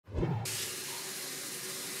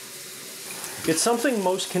It's something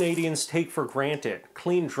most Canadians take for granted,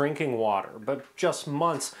 clean drinking water, but just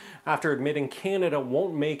months after admitting Canada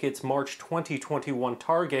won't make its March 2021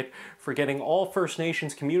 target for getting all First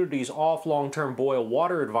Nations communities off long-term boil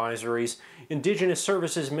water advisories, Indigenous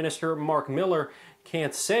Services Minister Marc Miller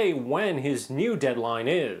can't say when his new deadline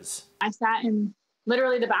is. I sat in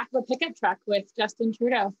literally the back of a pickup truck with Justin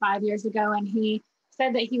Trudeau 5 years ago, and he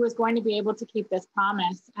said that he was going to be able to keep this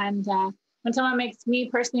promise. And when someone makes me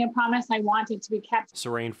personally a promise, I want it to be kept.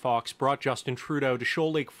 Sarain Fox brought Justin Trudeau to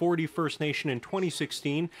Xiao Li 40 First Nation in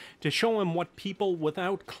 2016 to show him what people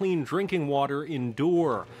without clean drinking water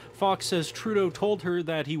endure. Fox says Trudeau told her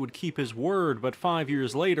that he would keep his word, but 5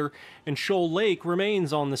 years later, and Xiao Lake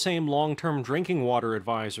remains on the same long-term drinking water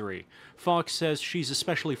advisory. Fox says she's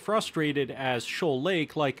especially frustrated as Xiao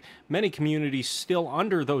Lake, like many communities still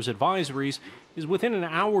under those advisories, is within an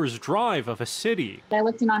hour's drive of a city. I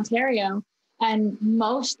lived in Ontario, and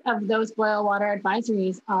most of those boil water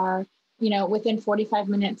advisories are, within 45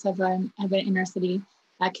 minutes of an inner city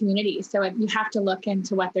community. So you have to look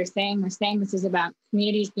into what they're saying. They're saying this is about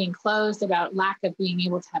communities being closed, about lack of being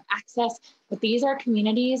able to have access. But these are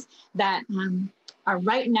communities that are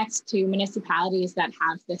right next to municipalities that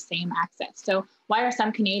have the same access. So why are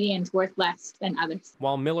some Canadians worth less than others?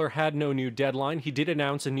 While Miller had no new deadline, he did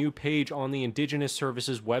announce a new page on the Indigenous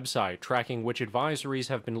Services website, tracking which advisories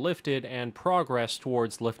have been lifted and progress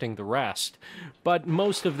towards lifting the rest. But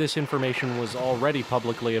most of this information was already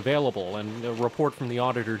publicly available, and a report from the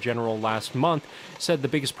Auditor General last month said the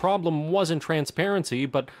biggest problem wasn't transparency,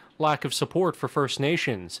 but lack of support for First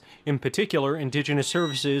Nations. In particular, Indigenous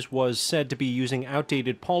Services was said to be using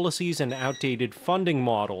outdated policies and outdated funding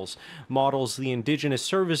models the Indigenous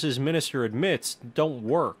Services Minister admits don't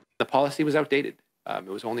work. The policy was outdated. It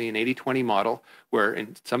was only an 80-20 model where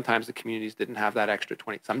sometimes the communities didn't have that extra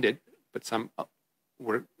 20. Some did, but some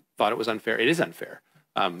thought it was unfair. It is unfair.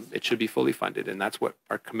 It should be fully funded, and that's what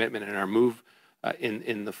our commitment and our move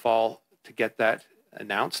in the fall to get that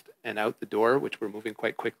announced and out the door, which we're moving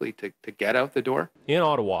quite quickly to get out the door. In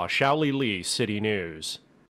Ottawa, Xiao Li, City News.